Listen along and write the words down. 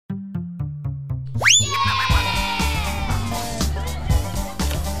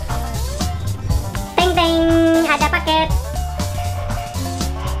paket.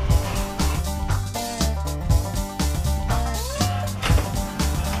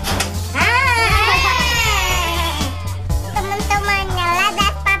 Teman-temannya ada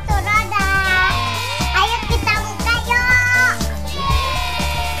sepatu roda. Ayo kita buka yuk.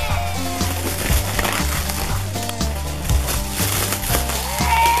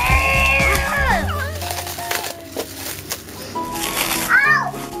 Au.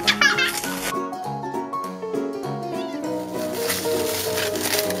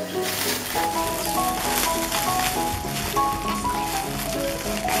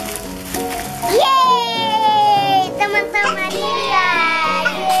 Yeay, teman-teman dia.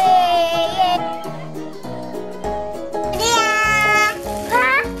 Yeay. Dia.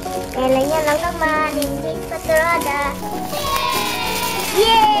 Hah? Kayaknya teman-teman ini sepatu roda.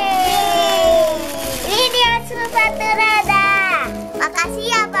 Yeay. Ini dia sepatu roda. Makasih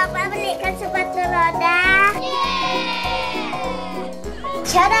ya Papa belikan sepatu roda.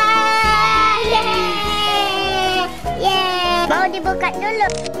 Cara. Yeay. Yeay. Mau dibuka dulu,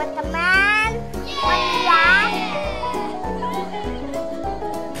 teman-teman. Lihat.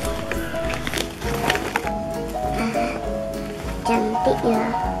 Cantik ya.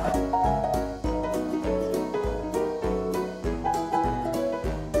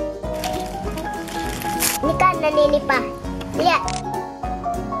 Ini kanan ini Pak. Lihat.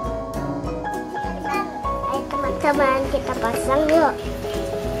 Ayo teman-teman kita pasang yuk.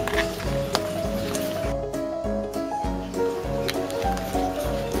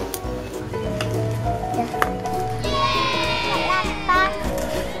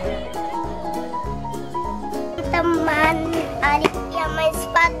 Teman Lifia main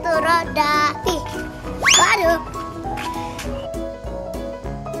sepatu roda. Ih, baru.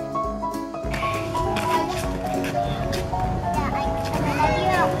 Ya, ayo kita lagi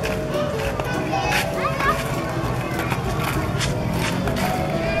yuk.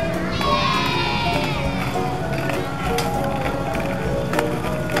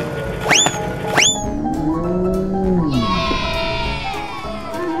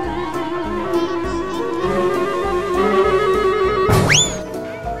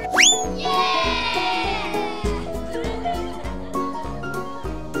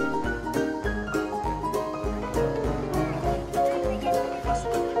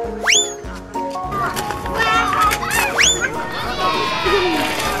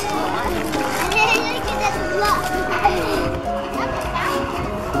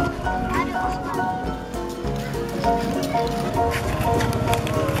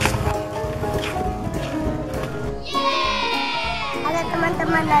 Ada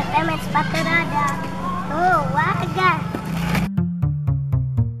teman-teman Lifia main sepatu roda. Tuh, warga.